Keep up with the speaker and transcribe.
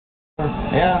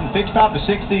Yeah, and big stop to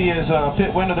 60 is a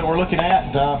pit window that we're looking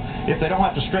at. If they don't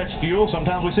have to stretch fuel,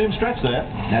 sometimes we see them stretch that.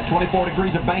 That 24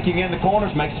 degrees of banking in the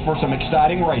corners makes for some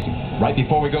exciting racing. Right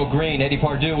before we go green, Eddie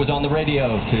Pardue was on the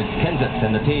radio to Kenseth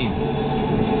and the team.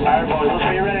 All right, boys, let's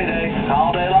be ready today.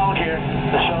 All day long here.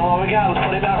 Let's show them what we got. Let's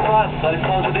put him out front. Let him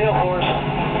close the deal for us.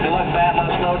 If you look bad,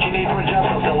 let us know what you need for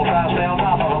adjustments, and we'll try to stay on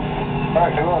top of them. All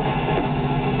right, come on.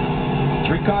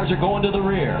 3 cars are going to the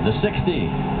rear. The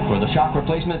 60 for the shock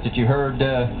replacement that you heard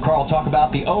Carl talk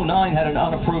about. The 09 had an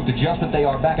unapproved adjustment. They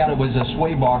are back out. It was a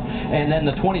sway bar. And then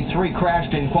the 23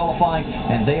 crashed in qualifying,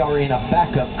 and they are in a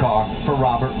backup car for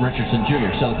Robert Richardson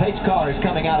Jr. So the pace car is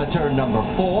coming out of turn number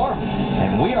 4,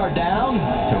 and we are down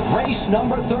to race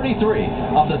number 33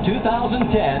 of the 2010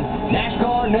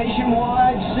 NASCAR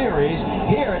Nationwide Series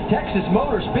here at Texas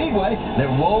Motor Speedway.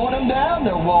 They're rolling them down,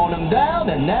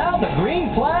 and now the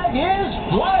green flag is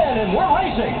flying, and we're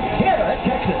racing here at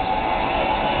Texas.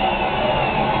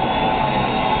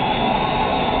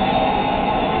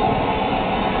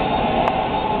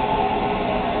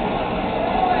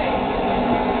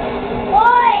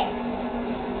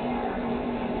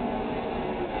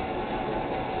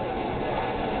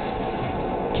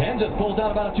 Kenseth pulls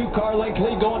out about a 2-car length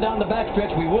lead going down the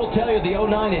backstretch. We will tell you the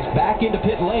 09 is back into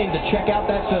pit lane to check out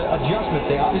that adjustment.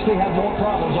 They obviously have more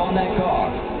problems on that car.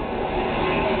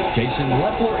 Jason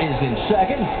Leffler is in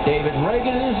second. David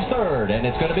Reagan is third. And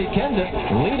it's going to be Kenseth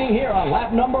leading here on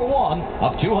lap number 1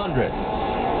 of 200.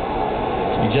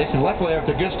 And Jason Leffler,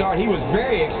 after a good start, he was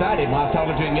very excited when I was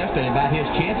talking to him yesterday about his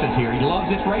chances here. He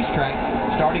loves this racetrack.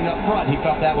 Starting up front, he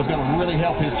felt that was going to really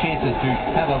help his chances to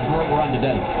have a great run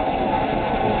today.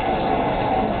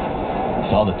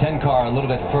 Saw the 10 car a little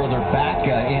bit further back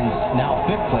in now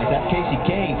 5th place. That's Casey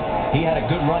Kane. He had a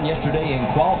good run yesterday in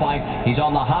qualifying. He's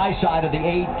on the high side of the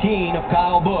 18 of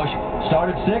Kyle Busch.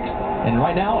 Started 6th, and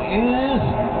right now is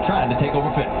trying to take over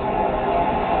 5th.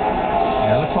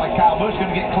 Yeah, looks like Kyle Busch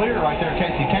going to get clear right there,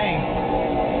 Casey Kane.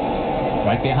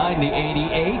 Right behind the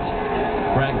 88.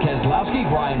 Brad Keselowski,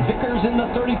 Brian Vickers in the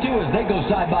 32 as they go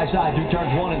side by side through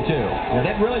turns 1 and 2. Yeah,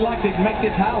 they'd really like to make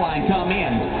this high line come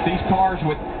in. These cars,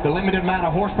 with the limited amount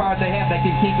of horsepower they have, they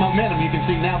can keep momentum. You can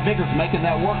see now Vickers making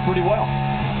that work pretty well.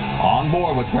 On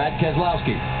board with Brad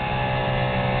Keselowski.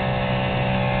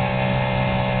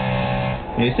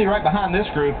 You see right behind this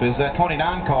group is that 29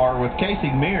 car with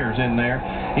Casey Mears in there.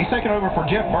 He's taking over for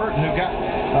Jeff Burton, who got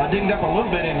dinged up a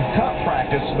little bit in cup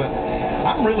practice, but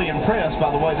I'm really impressed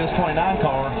by the way this 29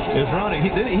 car is running.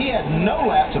 He had no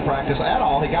laps of practice at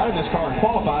all. He got in this car and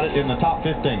qualified it in the top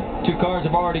 15. 2 cars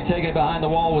have already taken it behind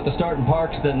the wall with the starting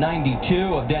parks, the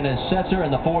 92 of Dennis Setzer and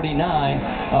the 49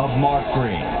 of Mark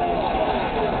Green.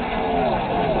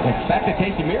 Back to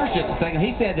Casey Mears just a second.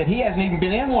 He said that he hasn't even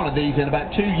been in one of these in about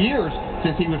 2 years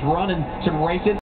since he was running some races.